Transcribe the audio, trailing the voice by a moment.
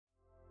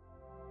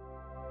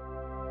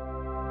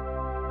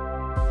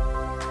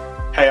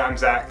Hey, I'm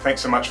Zach. Thanks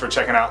so much for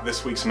checking out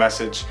this week's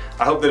message.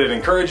 I hope that it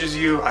encourages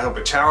you, I hope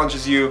it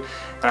challenges you,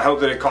 and I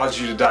hope that it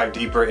causes you to dive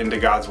deeper into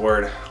God's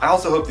Word. I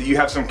also hope that you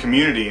have some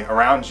community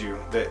around you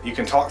that you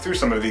can talk through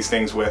some of these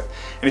things with.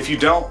 And if you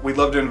don't, we'd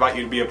love to invite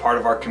you to be a part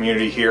of our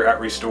community here at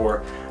Restore,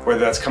 whether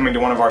that's coming to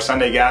one of our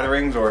Sunday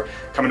gatherings or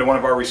coming to one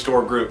of our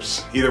Restore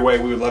groups. Either way,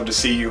 we would love to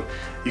see you.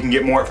 You can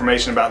get more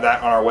information about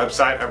that on our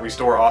website at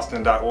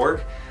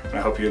restoreaustin.org. And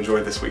I hope you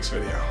enjoyed this week's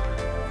video.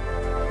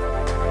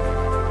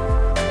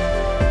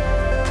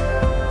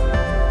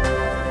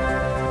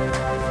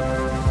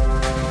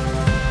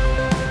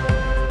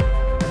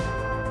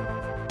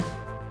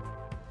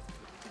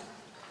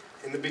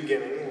 In the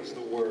beginning was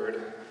the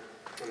Word,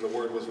 and the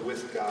Word was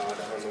with God,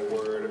 and the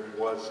Word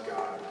was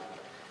God.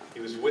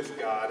 He was with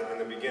God in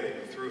the beginning.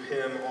 Through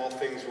him all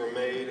things were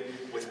made.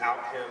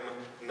 Without him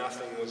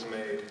nothing was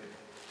made.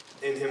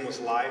 In him was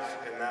life,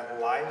 and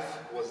that life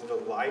was the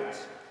light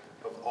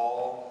of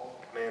all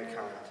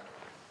mankind.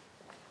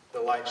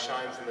 The light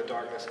shines in the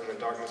darkness, and the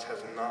darkness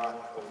has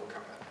not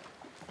overcome it.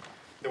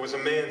 There was a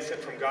man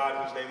sent from God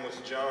whose name was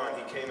John.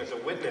 He came as a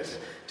witness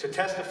to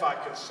testify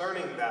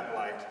concerning that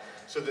light,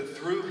 so that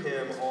through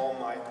him all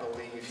might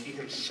believe. He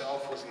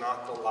himself was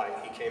not the light.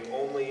 He came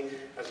only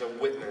as a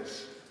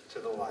witness to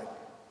the light.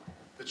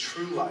 The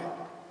true light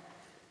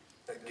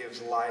that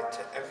gives light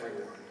to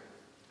everyone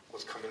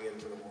was coming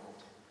into the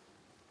world.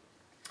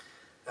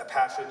 That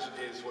passage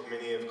is what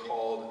many have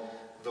called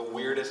the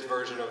weirdest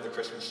version of the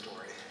Christmas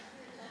story.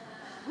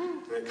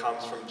 And it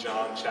comes from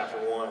John chapter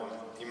 1.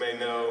 You may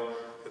know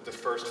that the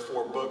first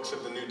 4 books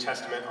of the New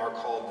Testament are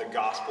called the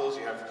Gospels.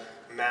 You have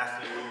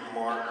Matthew,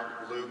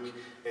 Mark, Luke,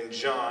 and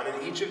John.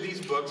 And each of these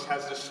books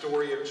has the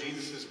story of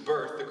Jesus'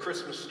 birth, the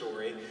Christmas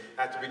story,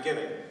 at the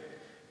beginning.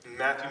 In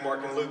Matthew,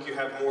 Mark, and Luke, you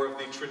have more of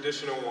the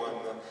traditional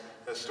one,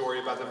 the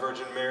story about the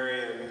Virgin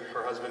Mary and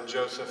her husband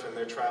Joseph, and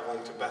they're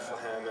traveling to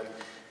Bethlehem and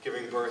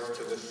giving birth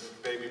to this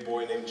baby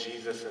boy named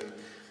Jesus in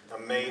a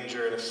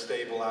manger in a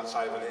stable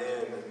outside of an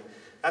inn. And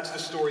that's the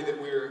story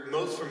that we're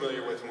most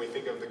familiar with when we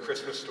think of the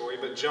Christmas story.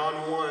 But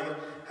John 1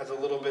 has a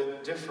little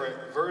bit different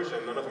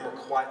version. None of them are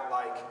quite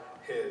like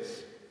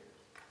his.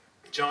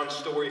 John's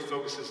story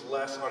focuses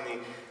less on the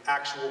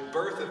actual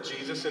birth of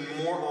Jesus and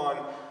more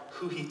on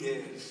who he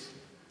is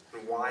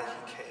and why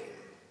he came.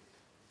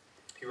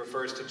 He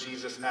refers to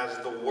Jesus as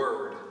the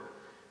Word,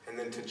 and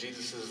then to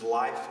Jesus'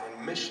 life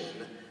and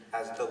mission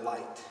as the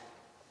light.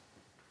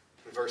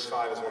 And verse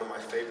 5 is one of my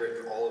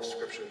favorite in all of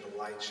Scripture. The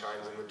light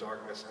shines in the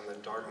darkness, and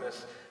the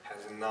darkness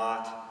has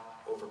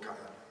not overcome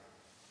it.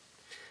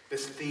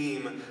 This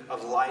theme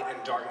of light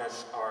and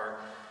darkness are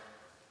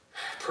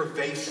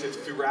pervasive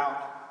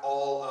throughout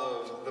all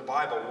of the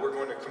Bible. We're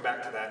going to come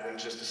back to that in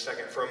just a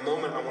second. For a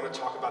moment, I want to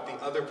talk about the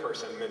other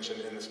person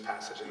mentioned in this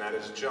passage, and that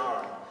is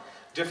John.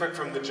 Different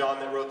from the John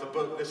that wrote the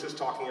book, this is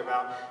talking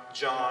about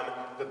John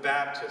the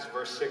Baptist.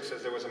 Verse 6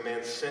 says there was a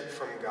man sent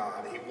from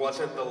God. He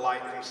wasn't the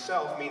light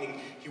himself,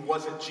 meaning he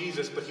wasn't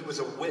Jesus, but he was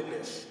a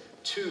witness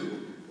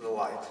to the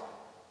light.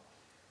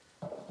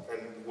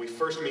 And we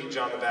first meet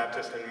John the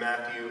Baptist in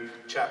Matthew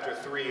chapter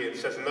 3. It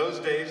says, in those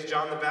days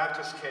John the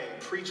Baptist came,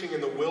 preaching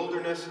in the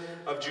wilderness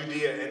of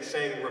Judea and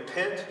saying,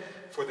 repent,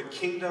 for the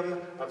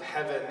kingdom of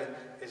heaven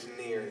is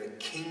near. The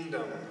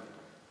kingdom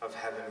of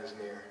heaven is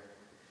near.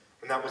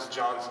 And that was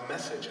John's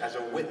message as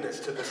a witness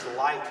to this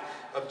light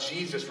of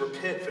Jesus.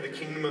 Repent, for the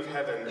kingdom of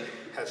heaven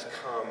has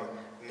come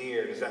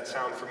near. Does that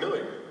sound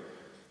familiar?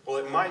 Well,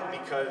 it might,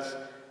 because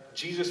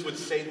Jesus would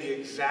say the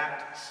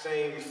exact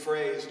same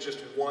phrase just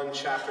 1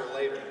 chapter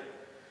later.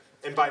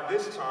 And by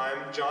this time,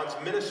 John's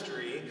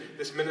ministry,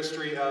 this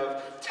ministry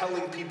of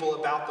telling people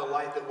about the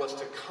light that was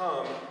to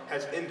come,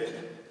 has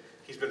ended.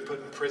 He's been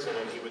put in prison,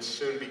 and he would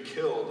soon be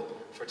killed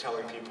for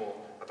telling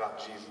people about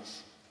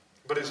Jesus.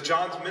 But as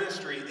John's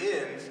ministry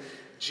ends,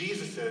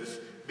 Jesus's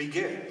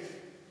begins.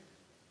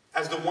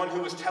 As the one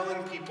who was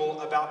telling people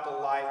about the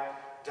light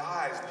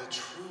dies, the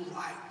true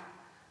light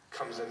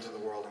comes into the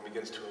world and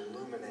begins to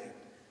illuminate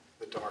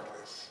the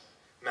darkness.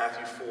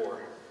 Matthew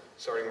 4,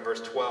 starting in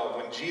verse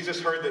 12. When Jesus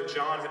heard that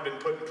John had been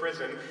put in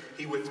prison,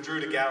 he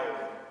withdrew to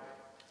Galilee.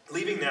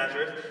 Leaving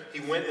Nazareth,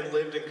 he went and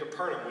lived in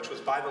Capernaum, which was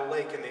by the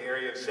lake in the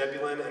area of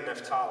Zebulun and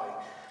Naphtali,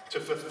 to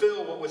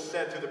fulfill what was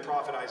said through the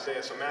prophet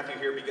Isaiah. So Matthew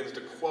here begins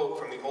to quote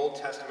from the Old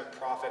Testament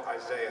prophet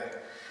Isaiah.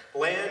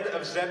 Land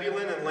of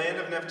Zebulun and land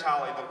of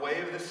Naphtali, the way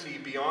of the sea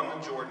beyond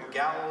the Jordan,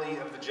 Galilee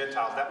of the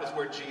Gentiles. That was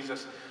where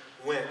Jesus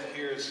went.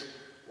 Here's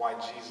why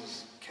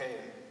Jesus came.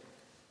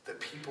 The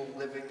people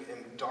living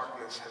in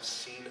darkness have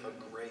seen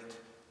a great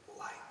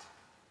light.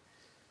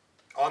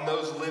 On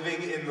those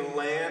living in the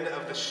land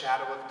of the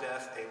shadow of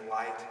death, a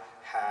light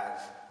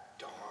has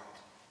dawned.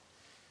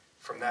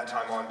 From that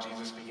time on,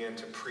 Jesus began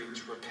to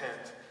preach,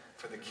 repent,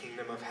 for the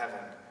kingdom of heaven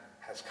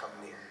has come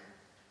near.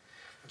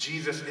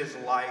 Jesus is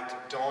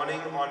light dawning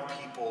on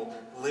people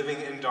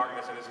living in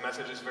darkness, and his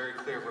message is very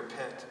clear.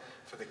 Repent,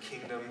 for the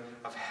kingdom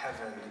of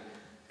heaven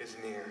is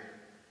near.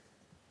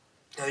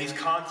 Now, these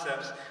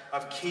concepts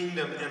of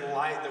kingdom and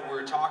light that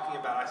we're talking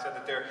about, I said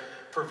that they're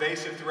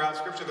pervasive throughout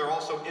Scripture. They're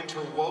also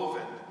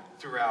interwoven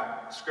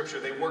throughout Scripture.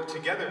 They work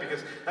together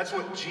because that's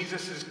what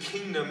Jesus'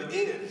 kingdom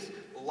is.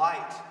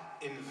 Light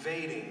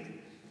invading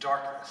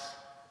darkness.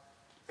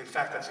 In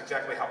fact, that's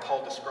exactly how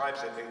Paul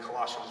describes it in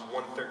Colossians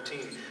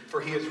 1:13.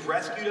 For he has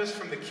rescued us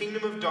from the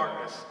kingdom of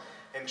darkness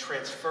and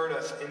transferred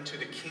us into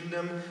the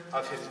kingdom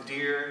of his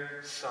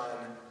dear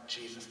Son,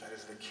 Jesus. That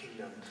is the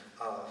kingdom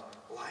of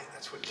light.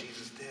 That's what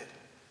Jesus did.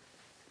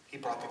 He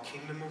brought the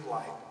kingdom of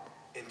light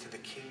into the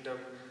kingdom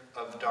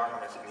of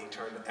darkness, and he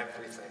turned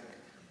everything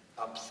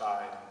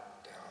upside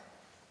down.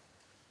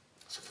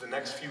 So for the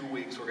next few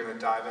weeks, we're going to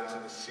dive into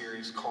this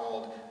series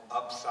called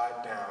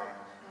Upside Down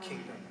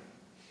Kingdom.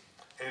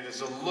 And it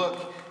is a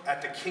look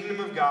at the kingdom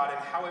of God and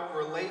how it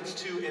relates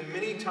to, and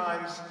many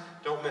times,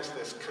 don't miss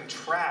this,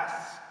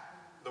 contrasts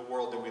the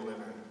world that we live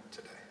in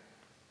today.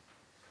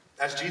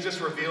 As Jesus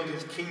revealed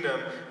his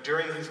kingdom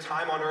during his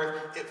time on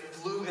earth, it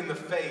flew in the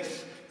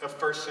face of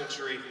first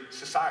century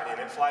society, and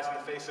it flies in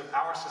the face of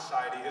our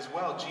society as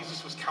well.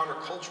 Jesus was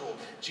countercultural.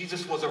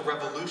 Jesus was a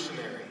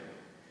revolutionary.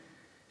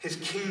 His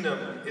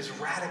kingdom is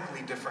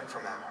radically different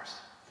from ours.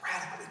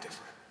 Radically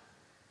different.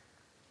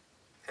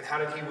 And how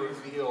did he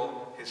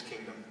reveal his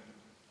kingdom?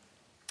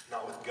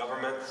 Not with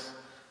governments,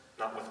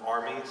 not with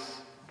armies.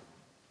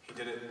 He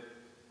did it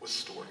with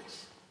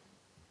stories.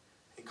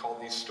 He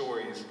called these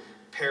stories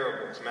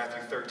parables.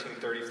 Matthew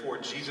 13:34.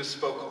 Jesus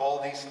spoke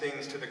all these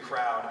things to the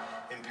crowd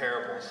in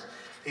parables.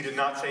 He did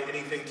not say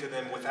anything to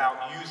them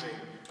without using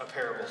a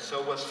parable.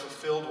 So was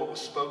fulfilled what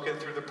was spoken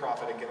through the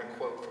prophet. Again, a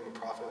quote from the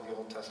prophet of the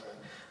Old Testament.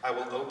 I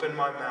will open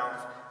my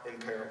mouth in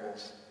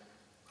parables.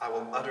 I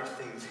will utter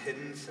things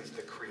hidden since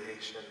the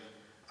creation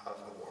of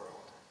the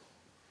world.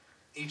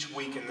 Each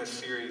week in this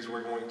series,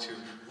 we're going to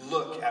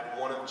look at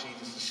one of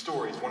Jesus'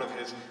 stories, one of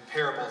his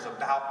parables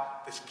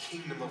about this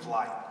kingdom of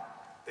light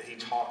that he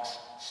talks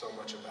so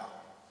much about.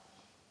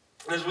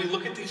 And as we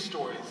look at these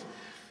stories,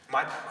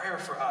 my prayer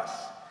for us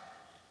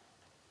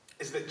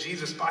is that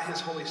Jesus, by his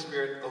Holy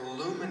Spirit,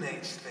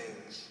 illuminates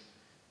things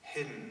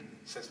hidden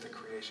since the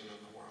creation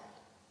of the world.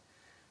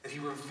 That he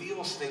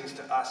reveals things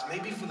to us,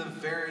 maybe for the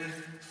very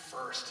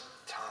first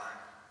time.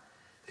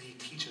 That he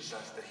teaches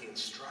us, that he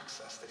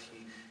instructs us, that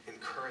he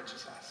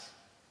encourages us,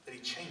 that he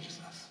changes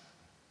us.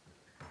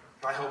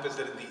 My hope is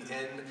that at the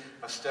end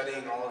of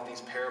studying all of these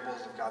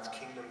parables of God's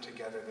kingdom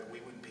together, that we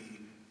would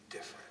be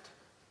different.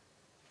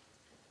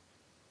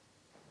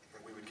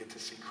 That we would get to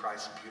see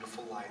Christ's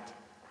beautiful light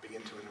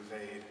begin to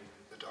invade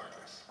the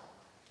darkness.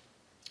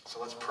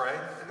 So let's pray,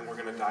 and then we're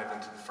going to dive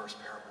into the first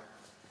parable.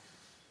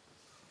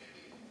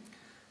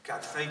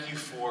 God, thank you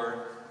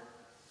for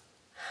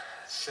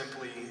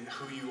simply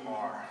who you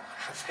are.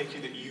 I thank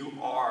you that you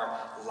are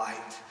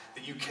light,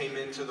 that you came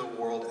into the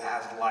world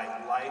as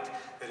light, light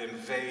that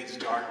invades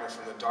darkness,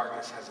 and the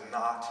darkness has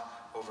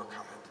not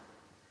overcome it.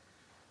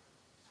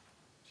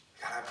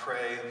 God, I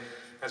pray,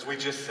 as we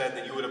just said,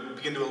 that you would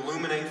begin to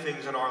illuminate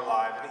things in our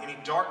life, and any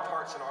dark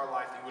parts in our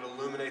life, that you would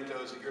illuminate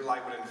those, that your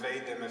light would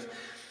invade them. If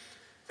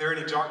there are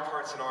any dark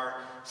parts in our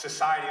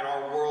society, in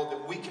our world,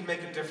 that we can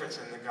make a difference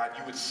in, that God,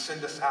 you would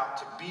send us out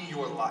to be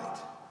your light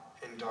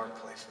in dark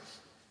places.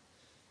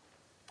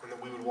 And that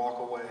we would walk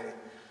away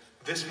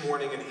this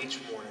morning and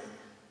each morning,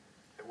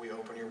 that we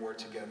open your word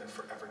together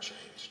forever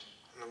changed.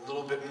 And a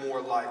little bit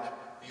more like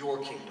your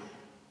kingdom,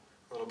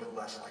 a little bit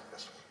less like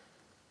this one.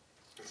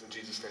 It's in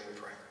Jesus' name we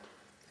pray.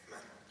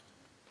 Amen.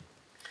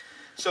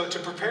 So to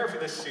prepare for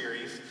this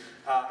series,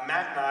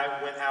 Matt and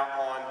I went out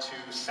on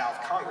to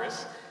South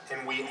Congress,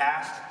 and we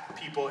asked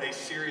people a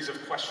series of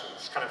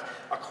questions, kind of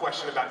a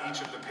question about each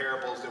of the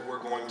parables that we're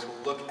going to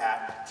look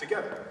at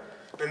together.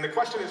 And the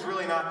question is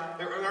really not,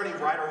 there aren't any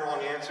right or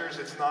wrong answers.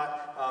 It's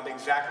not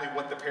exactly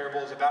what the parable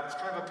is about. It's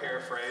kind of a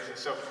paraphrase. And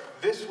so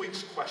this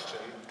week's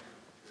question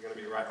is going to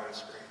be right on the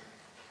screen.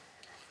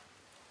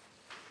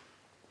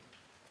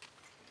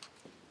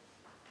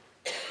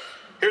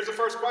 Here's the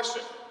first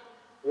question.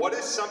 What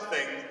is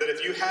something that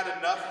if you had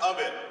enough of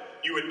it,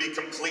 you would be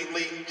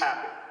completely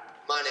happy?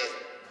 Money.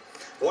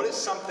 What is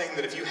something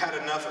that if you had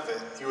enough of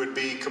it, you would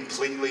be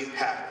completely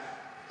happy?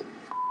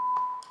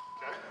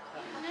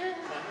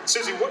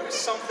 Susie, what is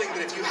something that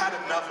if you had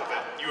enough of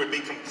it, you would be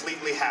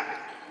completely happy?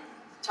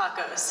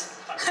 Tacos.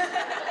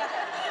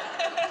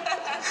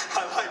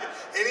 I like it.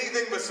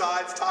 Anything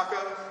besides taco?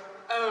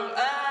 Oh,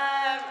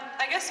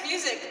 I guess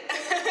music.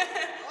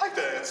 I like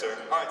that answer.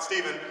 All right,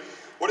 Stephen,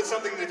 what is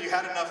something that if you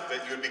had enough of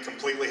it, you would be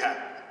completely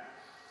happy?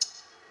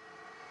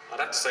 I'd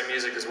have to say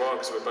music as well,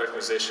 because we're both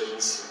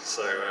musicians.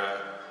 So,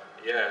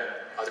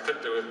 I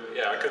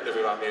couldn't live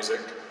without music.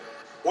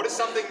 What is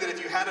something that if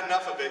you had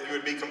enough of it, you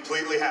would be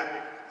completely happy?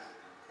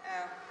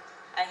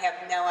 I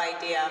have no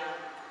idea.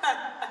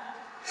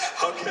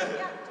 Okay.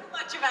 Yeah, too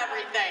much of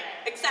everything,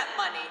 except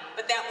money.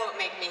 But that won't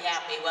make me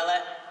happy, will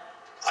it?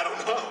 I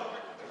don't know.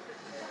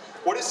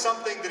 What is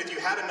something that if you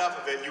had enough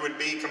of it, you would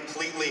be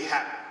completely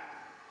happy?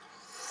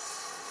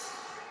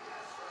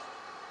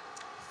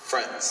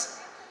 Friends.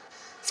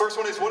 First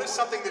one is, what is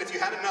something that if you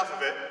had enough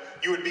of it,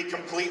 you would be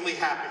completely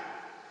happy?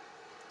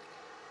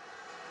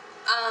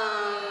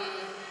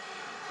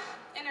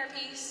 Inner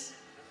peace.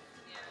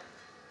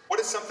 What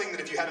is something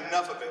that if you had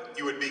enough of it,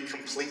 you would be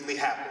completely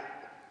happy?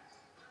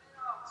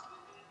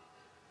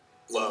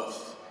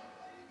 Love.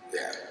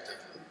 Yeah.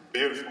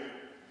 Beautiful.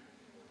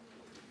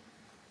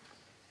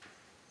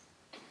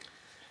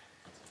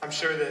 I'm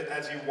sure that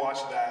as you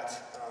watched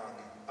that,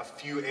 a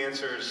few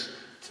answers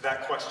to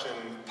that question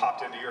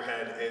popped into your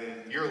head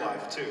in your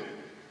life too.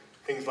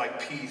 Things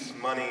like peace,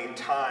 money,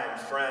 time,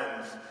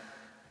 friends,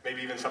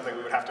 maybe even something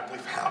we would have to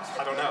bleep out.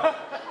 I don't know.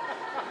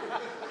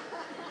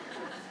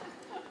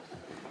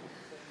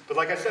 But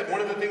like I said,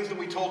 one of the things that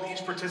we told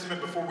each participant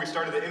before we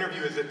started the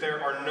interview is that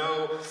there are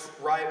no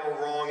right or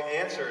wrong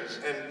answers.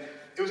 And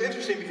it was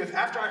interesting because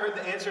after I heard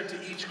the answer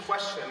to each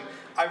question,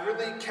 I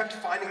really kept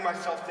finding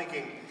myself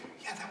thinking,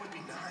 yeah, that would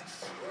be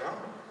nice, you know?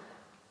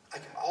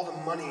 Like all the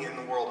money in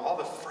the world, all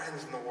the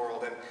friends in the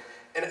world,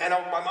 and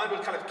my mind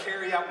would kind of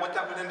carry out what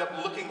that would end up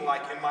looking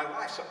like in my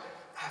life. So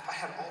if I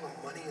had all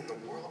the money in the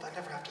world, I'd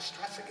never have to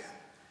stress again.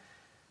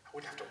 I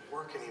wouldn't have to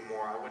work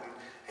anymore.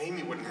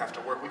 Amy wouldn't have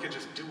to work. We could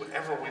just do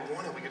whatever we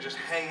wanted. We could just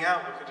hang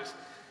out. We could just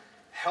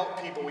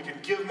help people. We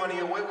could give money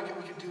away.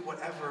 We could do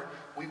whatever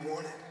we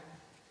wanted.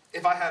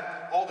 If I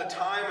had all the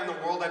time in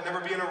the world, I'd never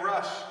be in a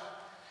rush.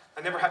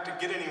 I'd never have to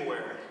get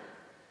anywhere.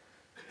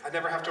 I'd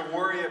never have to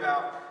worry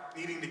about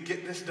needing to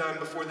get this done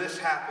before this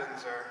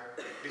happens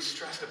or be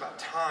stressed about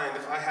time.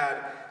 If I had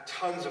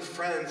tons of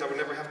friends, I would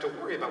never have to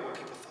worry about what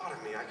people thought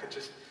of me. I could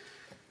just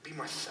be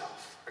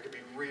myself. I could be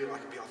real. I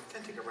could be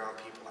authentic around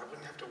people. I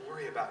wouldn't have to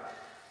worry about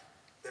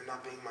them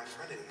not being my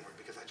friend anymore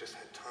because I just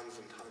had tons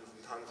and tons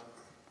and tons of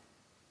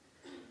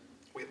them.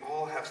 We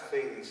all have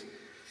things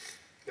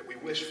that we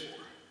wish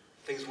for,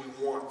 things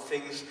we want,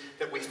 things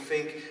that we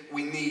think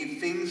we need,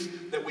 things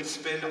that we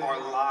spend our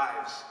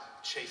lives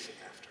chasing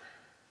after.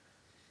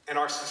 And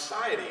our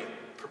society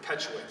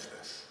perpetuates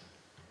this.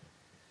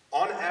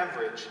 On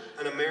average,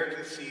 an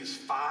American sees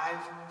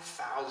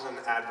 5,000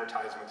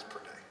 advertisements per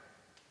day.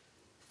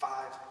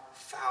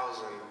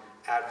 5,000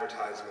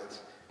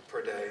 advertisements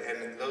per day.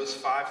 And those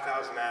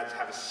 5,000 ads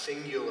have a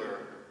singular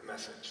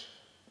message.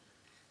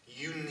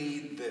 You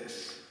need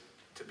this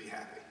to be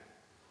happy.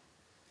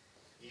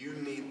 You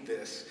need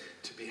this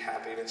to be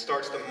happy. And it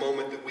starts the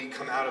moment that we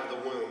come out of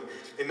the womb.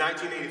 In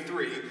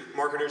 1983,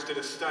 marketers did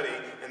a study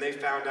and they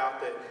found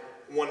out that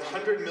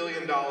 $100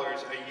 million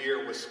a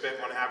year was spent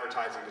on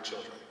advertising to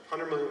children.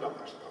 $100 million.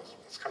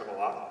 That's kind of a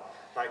lot.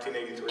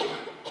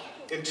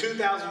 1983. In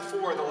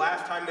 2004, the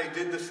last time they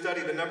did the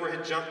study, the number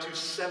had jumped to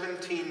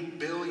 $17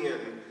 billion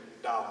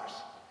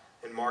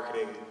in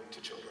marketing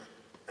to children.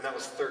 And that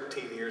was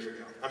 13 years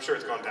ago. I'm sure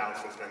it's gone down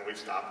since then. We've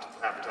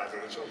stopped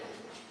advertising to children.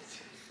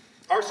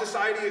 Our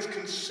society is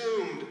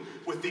consumed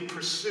with the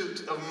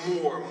pursuit of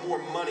more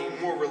money,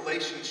 more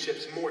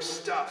relationships, more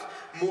stuff,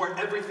 more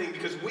everything,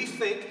 because we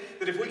think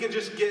that if we can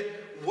just get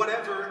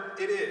whatever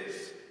it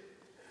is,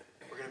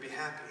 we're going to be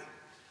happy.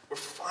 We're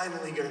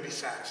finally going to be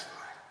satisfied.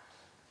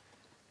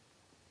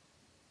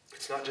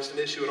 It's not just an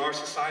issue in our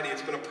society.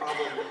 It's been a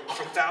problem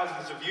for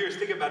thousands of years.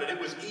 Think about it. It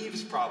was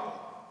Eve's problem,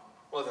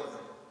 wasn't it?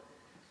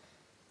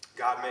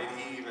 God made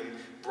Eve and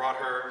brought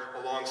her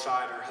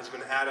alongside her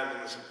husband Adam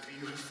in this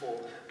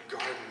beautiful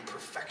garden,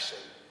 perfection,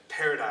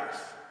 paradise.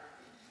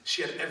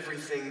 She had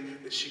everything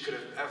that she could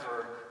have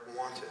ever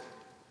wanted,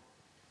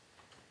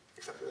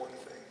 except one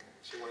thing.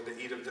 She wanted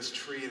to eat of this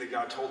tree that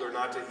God told her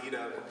not to eat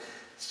of.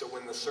 So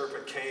when the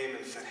serpent came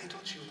and said, hey,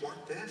 don't you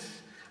want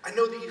this? I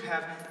know that you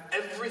have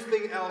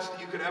everything else that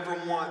you could ever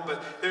want,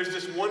 but there's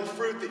this one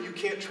fruit that you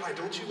can't try.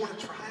 Don't you want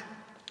to try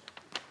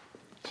it?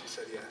 She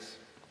said yes.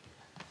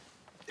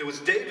 It was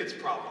David's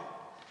problem.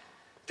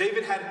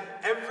 David had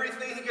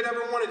everything he could ever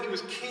want. He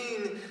was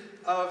king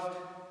of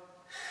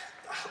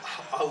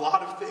a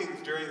lot of things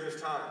during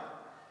his time.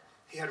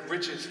 He had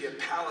riches, he had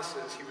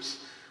palaces, he was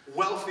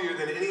wealthier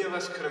than any of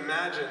us could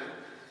imagine.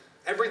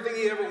 Everything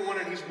he ever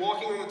wanted. He's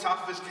walking on the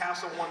top of his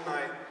castle one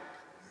night,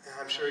 and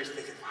I'm sure he's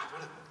thinking, wow,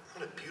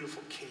 what a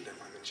beautiful kingdom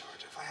I'm in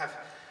charge of. I have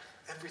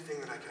everything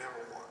that I could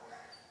ever want.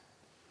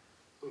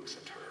 Ooh,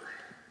 except her.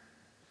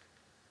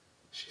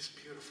 She's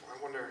beautiful.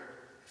 I wonder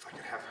if I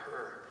could have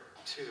her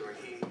too. And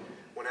he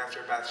went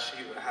after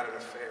Bathsheba, had an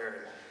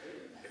affair,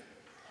 and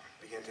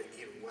began to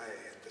eat away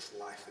at this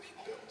life that he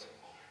built.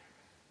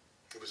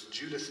 It was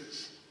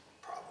Judas's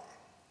problem.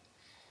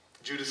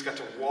 Judas got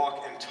to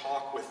walk and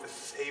talk with the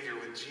Savior,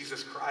 with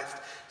Jesus Christ,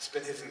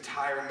 spent his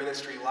entire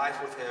ministry life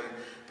with him,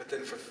 but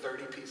then for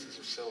 30 pieces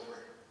of silver,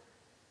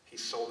 he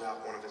sold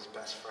out one of his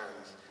best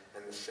friends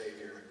and the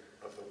Savior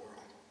of the world.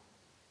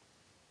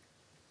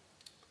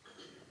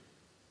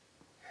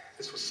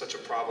 This was such a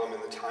problem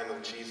in the time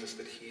of Jesus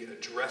that he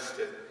addressed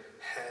it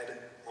head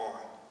on.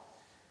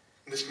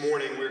 This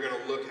morning, we're going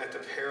to look at the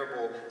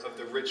parable of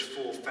the rich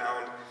fool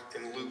found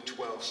in Luke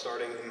 12,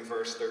 starting in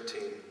verse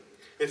 13.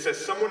 It says,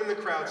 someone in the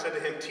crowd said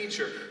to him,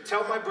 teacher,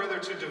 tell my brother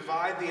to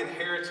divide the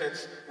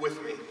inheritance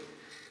with me.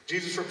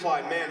 Jesus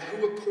replied, man,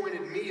 who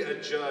appointed me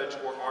a judge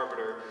or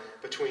arbiter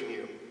between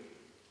you?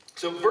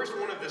 So verse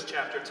 1 of this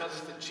chapter tells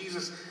us that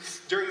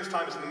Jesus, during this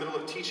time, is in the middle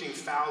of teaching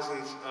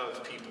thousands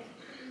of people.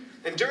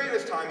 And during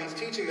this time he's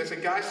teaching this, a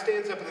guy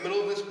stands up in the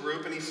middle of this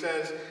group and he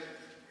says,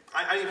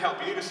 I need help.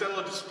 You need to settle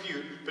a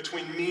dispute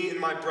between me and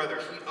my brother.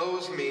 He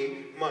owes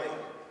me money.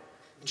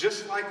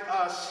 Just like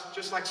us,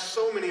 just like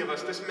so many of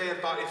us, this man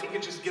thought if he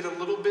could just get a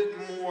little bit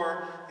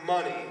more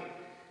money,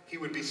 he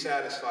would be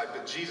satisfied.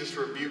 But Jesus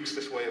rebukes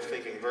this way of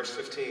thinking. Verse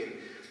 15.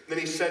 Then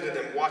he said to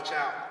them, watch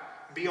out.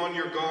 Be on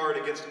your guard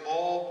against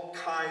all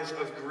kinds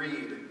of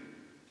greed.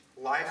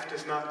 Life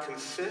does not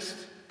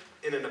consist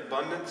in an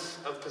abundance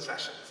of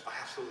possessions. I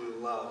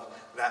absolutely love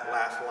that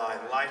last line.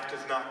 Life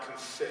does not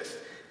consist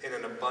in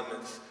an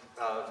abundance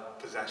of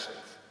possessions.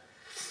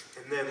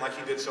 And then, like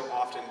he did so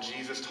often,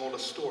 Jesus told a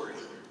story,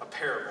 a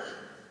parable,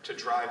 to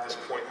drive this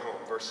point home.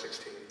 Verse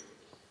 16.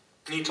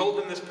 And he told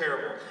them this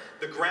parable.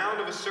 The ground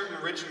of a certain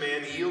rich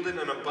man yielded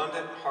an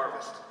abundant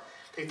harvest.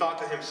 He thought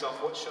to himself,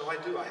 what shall I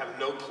do? I have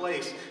no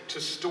place to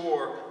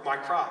store my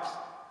crops.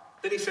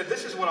 Then he said,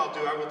 this is what I'll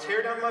do. I will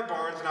tear down my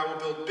barns and I will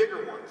build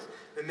bigger ones.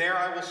 And there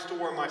I will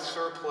store my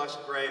surplus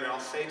grain. And I'll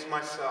say to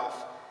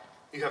myself,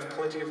 you have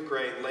plenty of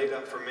grain laid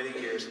up for many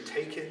years.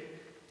 Take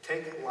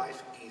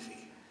life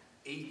easy.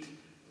 Eat,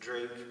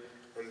 drink,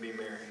 and be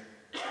merry.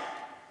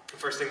 The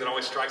first thing that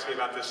always strikes me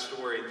about this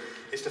story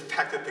is the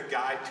fact that the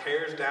guy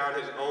tears down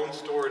his own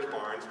storage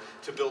barns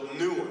to build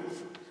new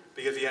ones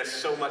because he has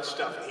so much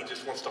stuff and he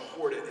just wants to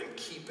hoard it and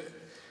keep it.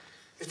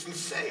 It's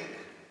insane.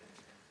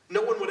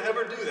 No one would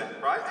ever do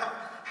that, right?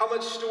 How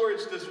much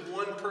storage does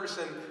one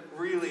person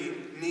really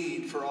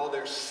need for all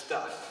their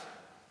stuff?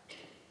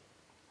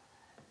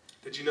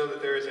 Did you know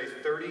that there is a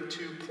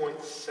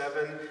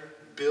 $32.7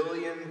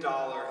 billion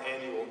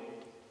annual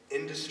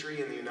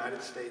industry in the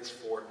United States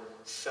for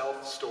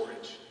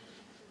self-storage?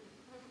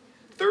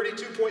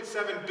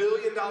 $32.7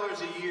 billion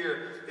a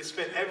year is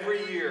spent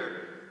every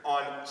year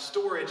on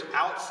storage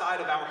outside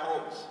of our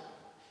homes.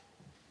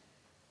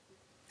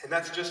 And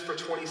that's just for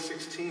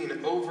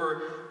 2016.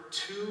 Over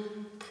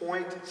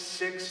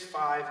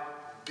 2.65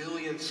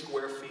 billion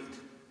square feet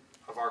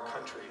of our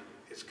country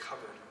is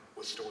covered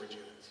with storage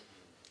units.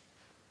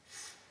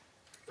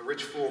 The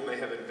rich fool may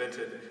have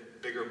invented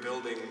bigger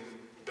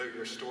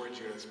storage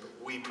units, but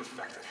we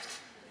perfected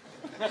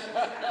it.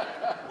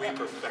 We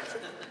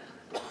perfected it.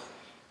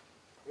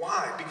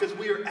 Why? Because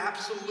we are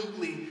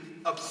absolutely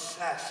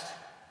obsessed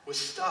with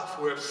stuff.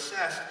 We're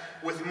obsessed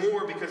with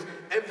more because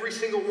every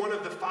single one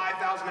of the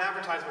 5,000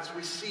 advertisements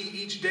we see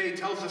each day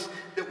tells us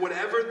that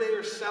whatever they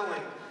are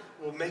selling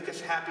will make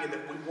us happy and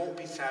that we won't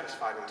be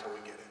satisfied until we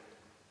get it.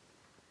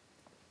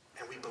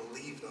 And we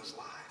believe those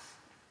lies.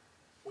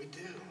 We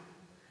do.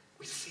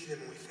 We see them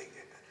and we think,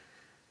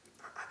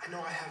 I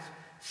know I have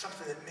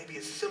something that maybe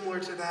is similar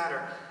to that,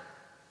 or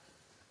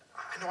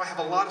I know I have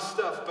a lot of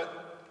stuff,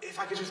 but if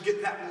I could just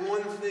get that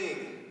one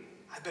thing,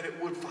 I bet it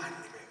would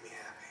finally make me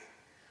happy.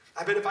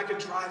 I bet if I could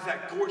drive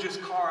that gorgeous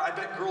car, I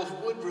bet girls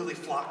would really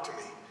flock to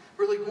me.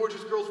 Really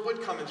gorgeous girls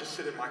would come and just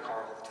sit in my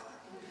car all the time.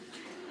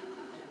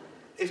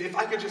 If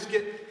I could just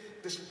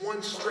get this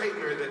one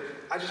straightener that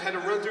I just had to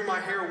run through my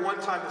hair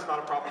one time, that's not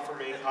a problem for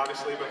me,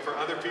 obviously, but for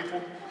other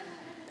people,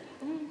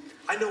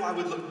 I know I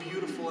would look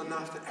beautiful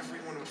enough that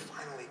everyone would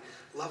finally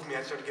love me.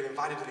 I'd start to get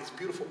invited to these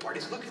beautiful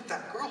parties. Look at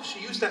that girl. She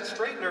used that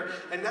straightener,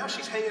 and now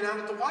she's hanging out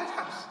at the White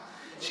House.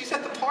 She's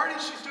at the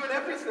parties. She's doing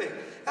everything.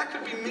 That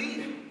could be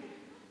me.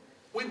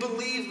 We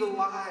believe the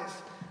lies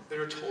that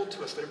are told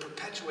to us, that are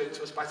perpetuated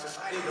to us by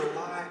society. The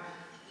lie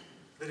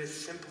that is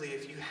simply,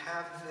 if you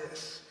have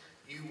this,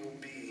 you will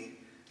be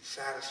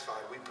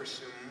satisfied. We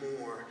pursue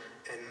more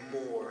and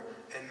more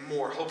and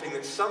more, hoping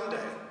that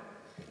someday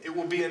it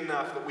will be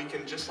enough that we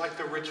can, just like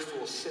the rich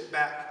fool, sit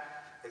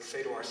back and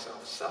say to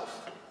ourselves,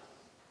 self,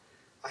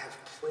 I have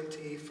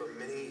plenty for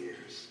many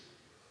years.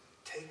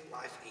 Take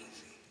life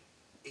easy.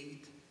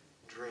 Eat,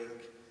 drink,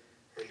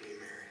 and be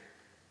merry.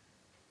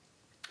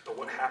 But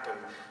what happened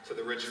to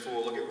the rich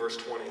fool? Look at verse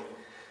 20.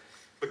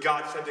 But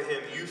God said to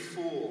him, you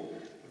fool,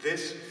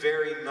 this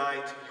very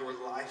night your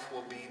life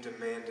will be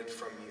demanded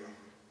from you.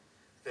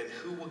 Then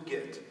who will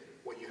get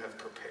what you have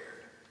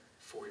prepared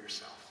for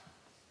yourself?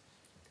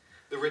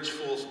 The rich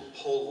fool's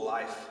whole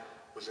life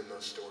was in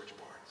those storage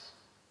barns.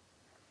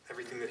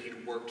 Everything that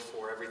he'd worked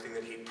for, everything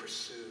that he'd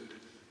pursued,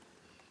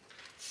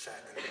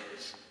 sat in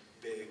those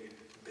big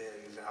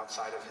bins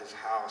outside of his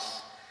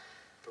house.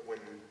 But when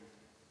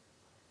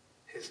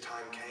his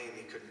time came,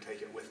 he couldn't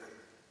take it with him.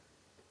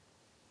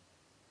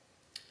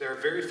 There are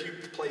very few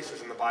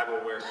places in the Bible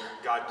where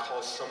God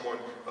calls someone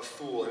a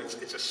fool, and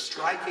it's a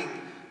striking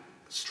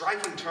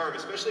term,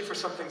 especially for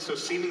something so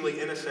seemingly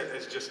innocent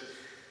as just,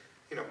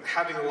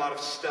 having a lot of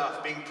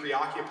stuff, being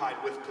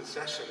preoccupied with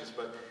possessions.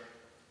 But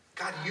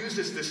God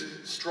uses this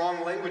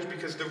strong language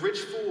because the rich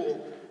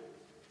fool,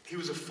 he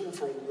was a fool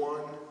for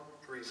one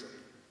reason.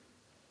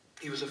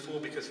 He was a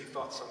fool because he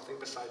thought something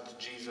besides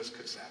Jesus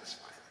could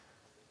satisfy him.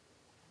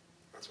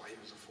 That's why he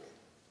was a fool.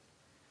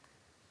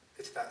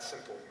 It's that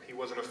simple. He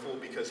wasn't a fool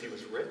because he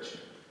was rich.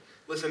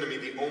 Listen to me,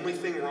 the only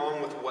thing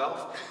wrong with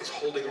wealth is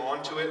holding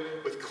on to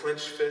it with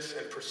clenched fists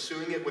and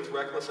pursuing it with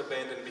reckless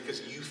abandon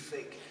because you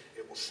think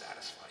it will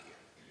satisfy you.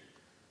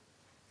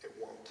 It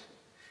won't.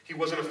 He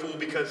wasn't a fool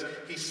because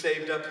he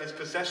saved up his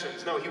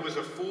possessions. No, he was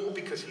a fool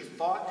because he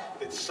thought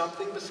that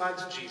something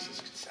besides Jesus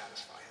could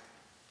satisfy him.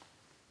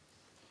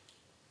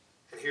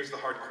 And here's the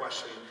hard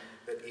question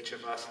that each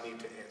of us need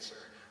to answer.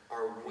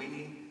 Are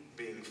we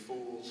being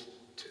fools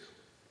too?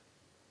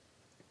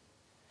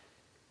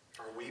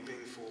 Are we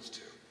being fools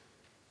too?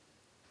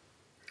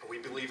 Are we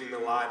believing the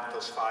lie that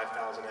those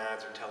 5,000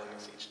 ads are telling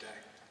us each day?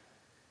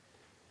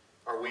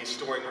 Are we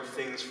storing up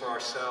things for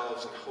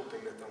ourselves and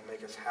hoping that they'll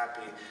make us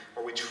happy?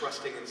 Are we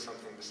trusting in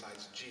something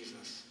besides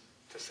Jesus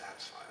to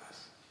satisfy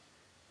us?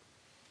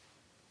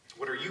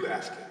 What are you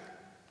asking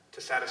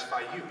to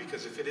satisfy you?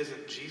 Because if it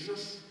isn't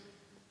Jesus,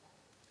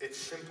 it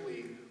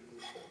simply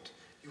won't.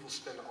 You will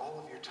spend all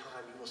of your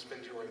time, you will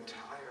spend your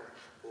entire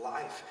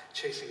life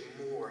chasing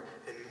more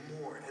and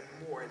more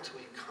and more until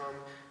you come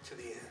to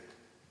the end.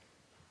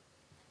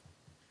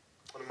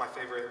 One of my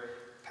favorite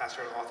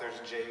pastor and authors,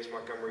 James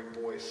Montgomery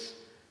Boyce,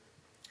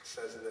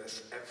 says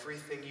this: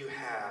 everything you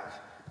have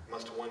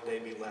must one day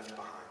be left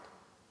behind.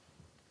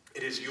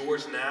 It is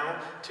yours now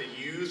to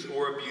use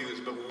or abuse,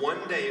 but one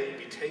day it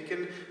will be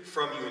taken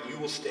from you and you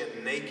will stand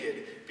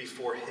naked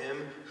before him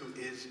who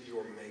is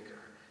your maker.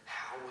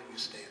 How will you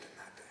stand in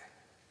that day?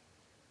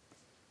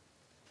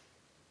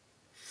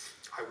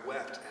 I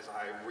wept as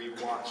I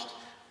rewatched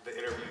the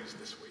interviews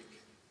this week.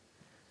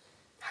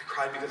 I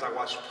cried because I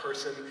watched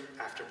person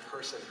after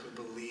person who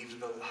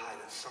believed the lie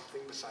that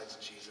something besides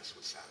Jesus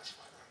would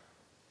satisfy them.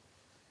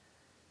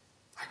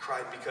 I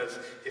cried because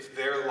if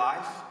their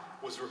life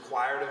was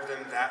required of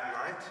them that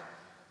night,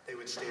 they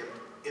would stand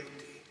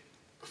empty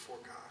before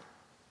God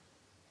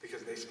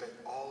because they spent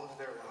all of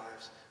their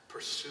lives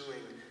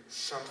pursuing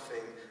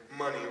something: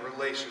 money,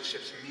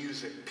 relationships,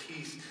 music,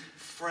 peace,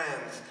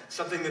 friends,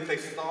 something that they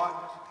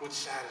thought would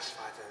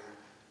satisfy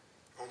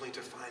them, only to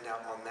find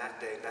out on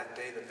that day that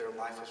their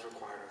life was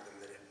required of them,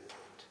 that it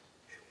won't.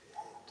 It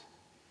won't.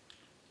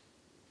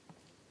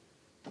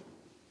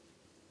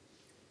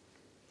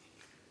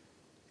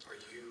 Are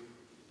you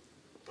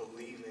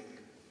believing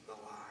the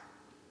lie?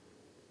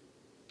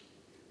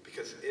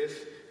 Because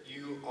if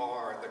you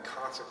are, the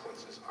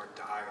consequences are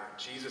dire.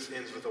 Jesus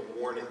ends with a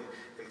warning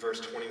in verse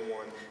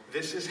 21.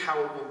 This is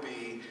how it will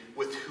be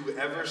with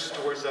whoever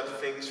stores up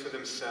things for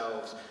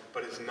themselves,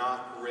 but is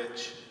not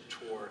rich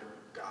toward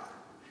God.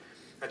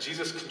 Now,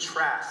 Jesus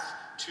contrasts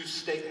two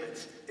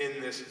statements in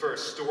this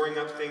verse: storing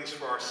up things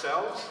for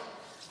ourselves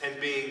and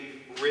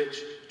being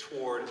rich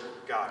toward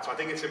God. So I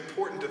think it's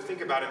important to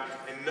think about it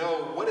and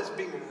know, what does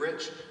being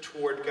rich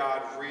toward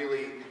God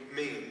really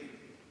mean?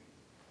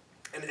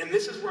 And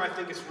this is where I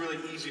think it's really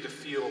easy to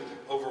feel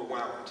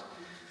overwhelmed.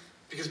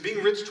 Because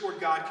being rich toward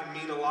God can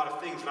mean a lot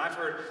of things. And I've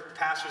heard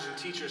pastors and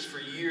teachers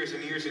for years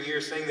and years and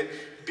years saying that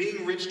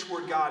being rich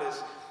toward God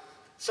is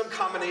some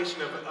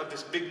combination of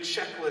this big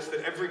checklist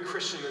that every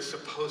Christian is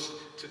supposed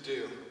to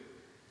do.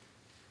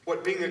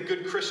 What being a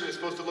good Christian is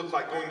supposed to look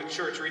like: going to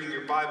church, reading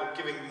your Bible,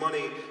 giving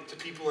money to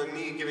people in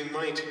need, giving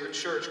money to your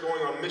church,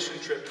 going on mission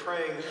trip,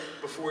 praying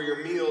before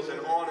your meals,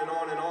 and on and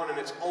on and on. And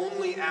it's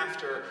only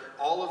after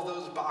all of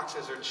those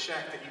boxes are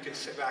checked that you can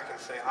sit back and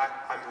say,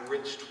 I'm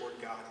rich toward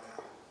God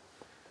now.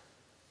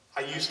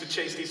 I used to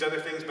chase these other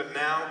things, but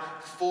now,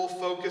 full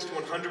focused,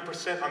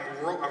 100%,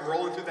 I'm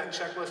rolling through that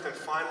checklist, and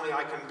finally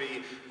I can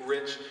be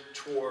rich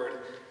toward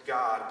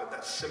God. But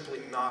that's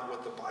simply not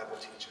what the Bible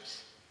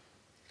teaches.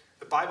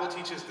 The Bible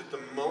teaches that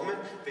the moment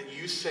that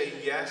you say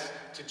yes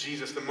to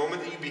Jesus, the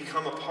moment that you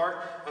become a part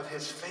of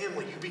his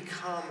family, you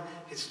become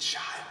his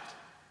child.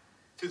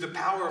 Through the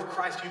power of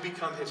Christ, you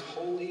become his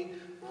holy,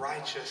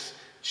 righteous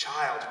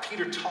child.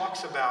 Peter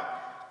talks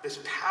about this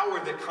power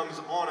that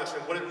comes on us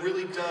and what it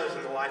really does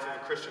in the life of a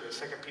Christian in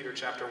 2 Peter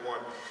chapter 1.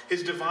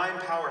 His divine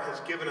power has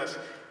given us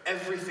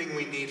everything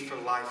we need for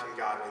life and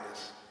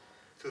godliness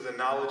through the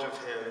knowledge of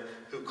him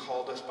who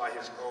called us by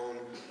his own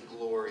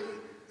glory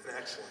and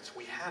excellence.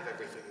 We have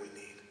everything we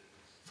need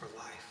for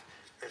life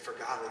and for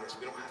godliness.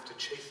 We don't have to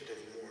chase it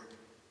anymore.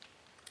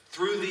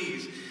 Through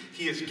these,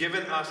 he has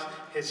given us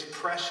his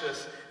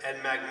precious and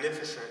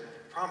magnificent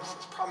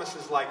promises.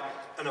 Promises like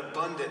an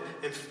abundant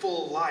and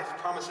full life.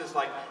 Promises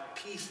like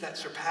peace that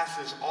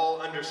surpasses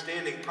all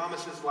understanding.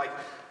 Promises like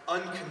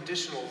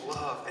unconditional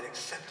love and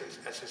acceptance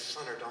as his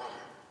son or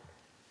daughter.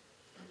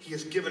 He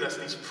has given us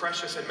these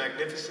precious and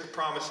magnificent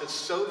promises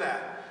so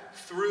that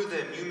through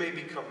them you may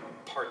become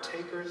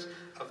partakers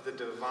of the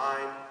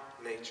divine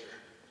nature.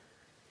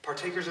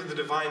 Partakers of the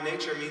divine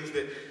nature means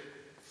that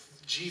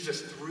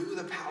Jesus, through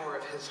the power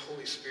of his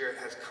Holy Spirit,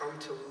 has come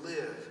to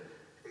live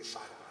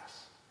inside of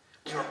us.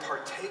 We are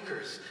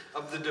partakers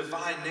of the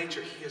divine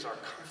nature. He is our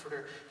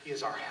comforter. He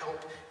is our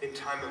help in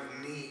time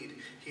of need.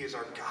 He is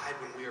our guide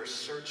when we are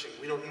searching.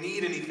 We don't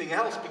need anything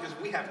else because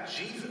we have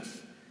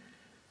Jesus.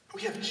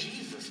 We have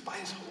Jesus by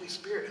his Holy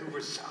Spirit who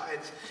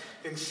resides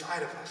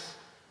inside of us.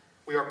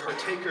 We are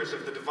partakers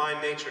of the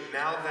divine nature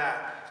now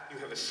that you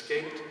have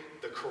escaped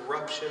the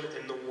corruption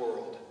in the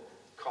world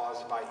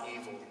caused by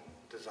evil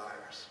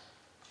desires.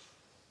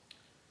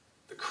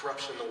 The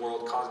corruption in the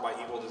world caused by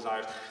evil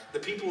desires. The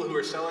people who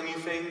are selling you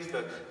things,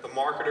 the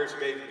marketers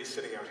who may even be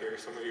sitting out here,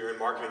 some of you are in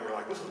marketing, you're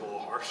like, this is a little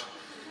harsh.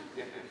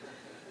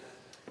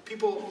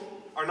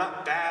 People are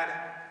not bad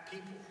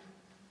people.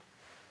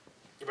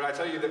 But I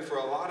tell you that for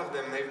a lot of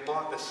them, they've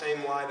bought the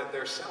same lie that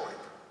they're selling.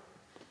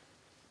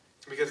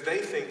 Because they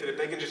think that if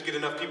they can just get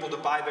enough people to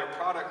buy their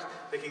product,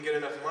 they can get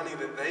enough money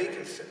that they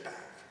can sit back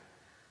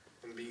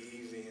and be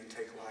easy and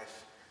take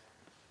life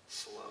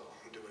slow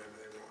and do whatever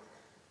they want.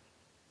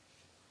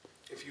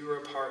 If you are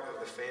a part of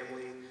the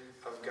family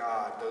of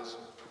God, those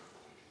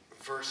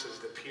verses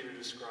that Peter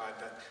described,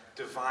 that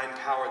divine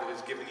power that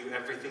has given you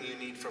everything you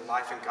need for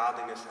life and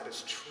godliness, that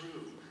is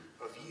true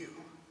of you.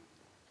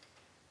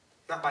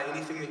 Not by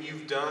anything that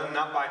you've done,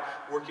 not by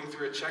working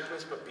through a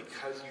checklist, but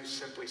because you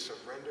simply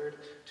surrendered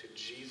to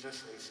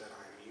Jesus and said,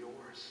 I am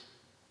yours.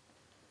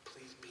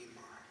 Please be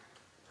mine.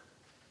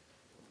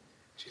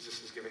 Jesus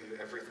has given you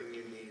everything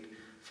you need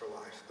for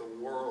life. The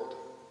world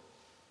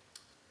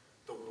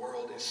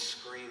is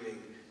screaming,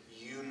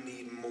 you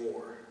need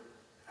more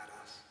at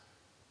us.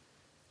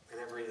 And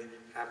every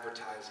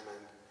advertisement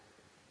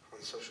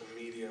on social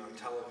media, on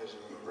television,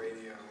 on the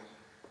radio.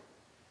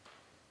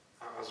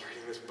 I was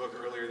reading this book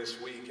earlier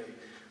this week, and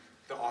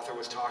the author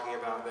was talking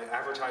about that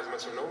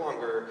advertisements are no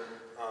longer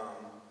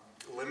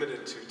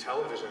limited to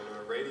television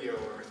or radio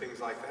or things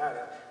like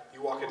that.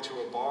 You walk into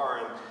a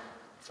bar and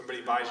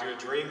somebody buys you a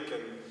drink,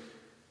 and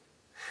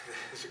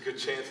there's a good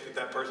chance that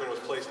that person was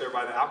placed there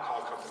by the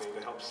alcohol company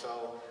to help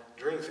sell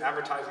drinks.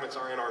 Advertisements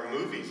are in our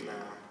movies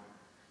now.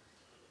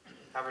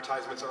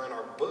 Advertisements are in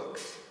our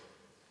books.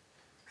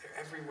 They're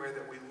everywhere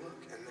that we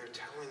look, and they're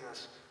telling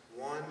us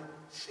one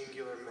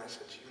singular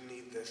message. You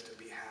need this to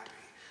be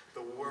happy.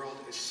 The world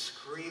is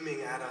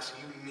screaming at us,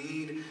 you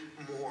need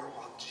more,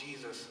 while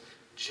Jesus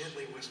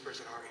gently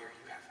whispers in our ear,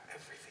 you have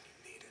everything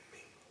you need in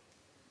me.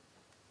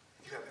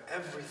 You have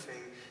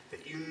everything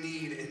that you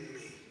need in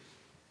me.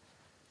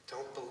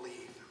 Don't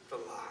believe the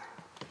lie.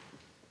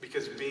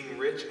 Because being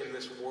rich in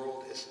this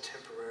world is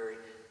temporary.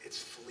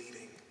 It's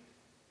fleeting.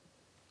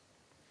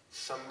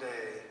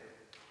 Someday,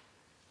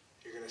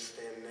 you're going to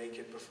stand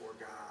naked before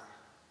God.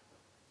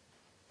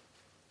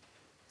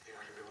 You're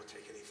not going to be able to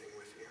take anything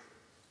with you.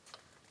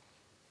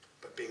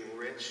 But being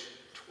rich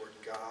toward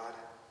God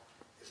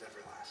is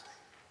everlasting.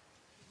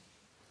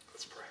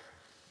 Let's pray.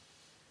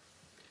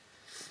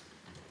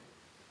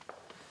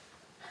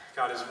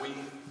 God, as we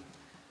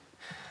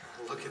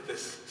look at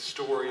this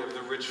story of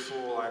the rich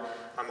fool,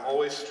 I'm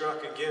always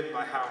struck again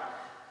by how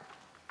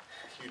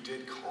you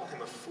did call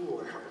him a fool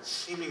and how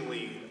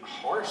seemingly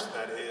harsh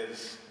that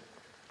is.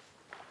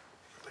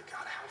 But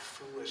God, how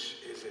foolish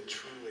is it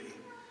truly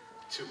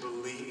to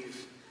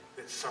believe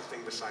that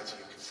something besides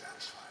you can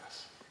satisfy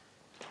us.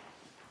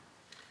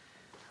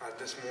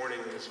 This morning,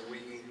 as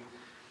we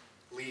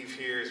leave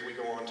here, as we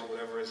go on to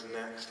whatever is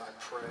next, I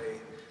pray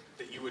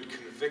that you would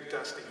convict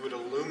us, that you would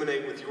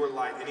illuminate with your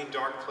light any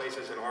dark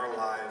places in our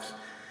lives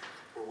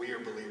where we are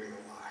believing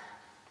a lie,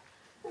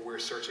 where we're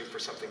searching for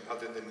something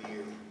other than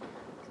you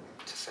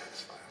to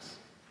satisfy us.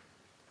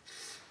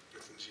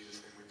 It's in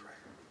Jesus' name we pray.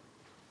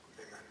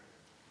 Amen.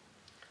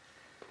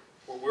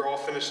 Well, we're all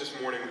finished this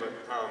morning, but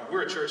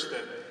we're a church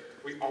that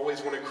we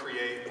always want to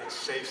create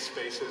safe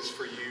spaces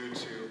for you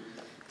to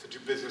do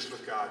business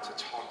with God, to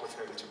talk with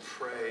him, to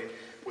pray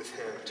with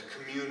him, to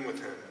commune with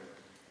him.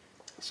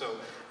 So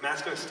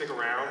Matt's going to stick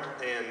around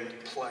and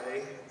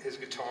play his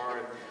guitar,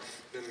 and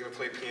then he's going to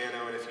play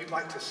piano. And if you'd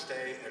like to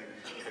stay and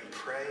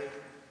pray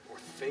or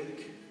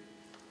think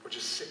or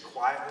just sit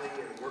quietly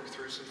and work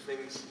through some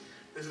things,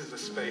 this is the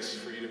space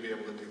for you to be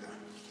able to do that.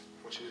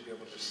 I want you to be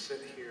able to just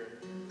sit here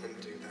and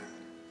do that.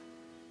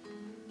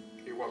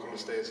 You're welcome to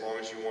stay as long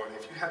as you want.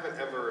 If you haven't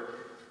ever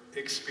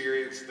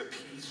experienced the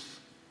peace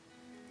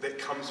that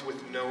comes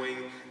with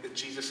knowing that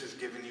Jesus has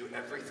given you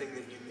everything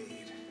that you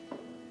need,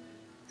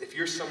 if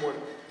you're someone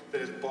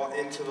that has bought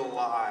into the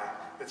lie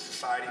that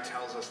society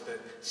tells us that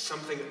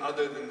something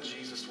other than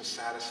Jesus will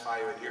satisfy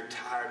you, and you're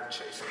tired of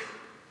chasing it,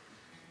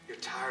 you're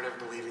tired of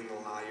believing the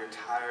lie, you're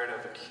tired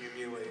of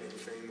accumulating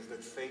things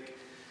that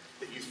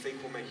you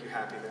think will make you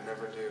happy that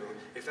never do.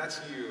 If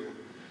that's you,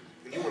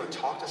 and you want to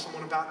talk to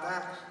someone about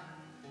that,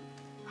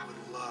 I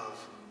would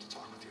love to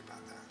talk with you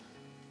about that.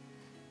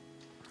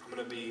 I'm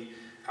going to be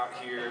out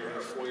here in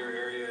the foyer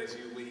area as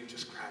you leave.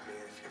 Just grab me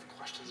if you have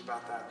questions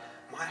about that.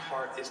 My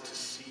heart is to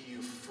see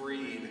you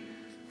freed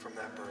from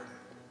that burden.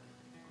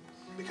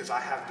 Because I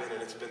have been, and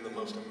it's been the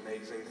most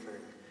amazing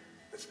thing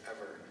that's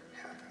ever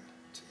happened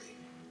to me.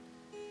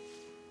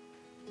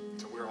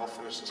 So we're all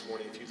finished this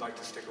morning. If you'd like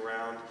to stick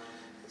around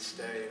and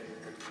stay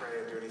and pray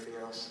and do anything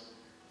else,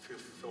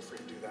 feel free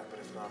to do that. But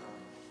if not,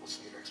 we'll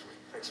see you next week.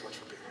 Thanks so much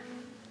for being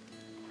here.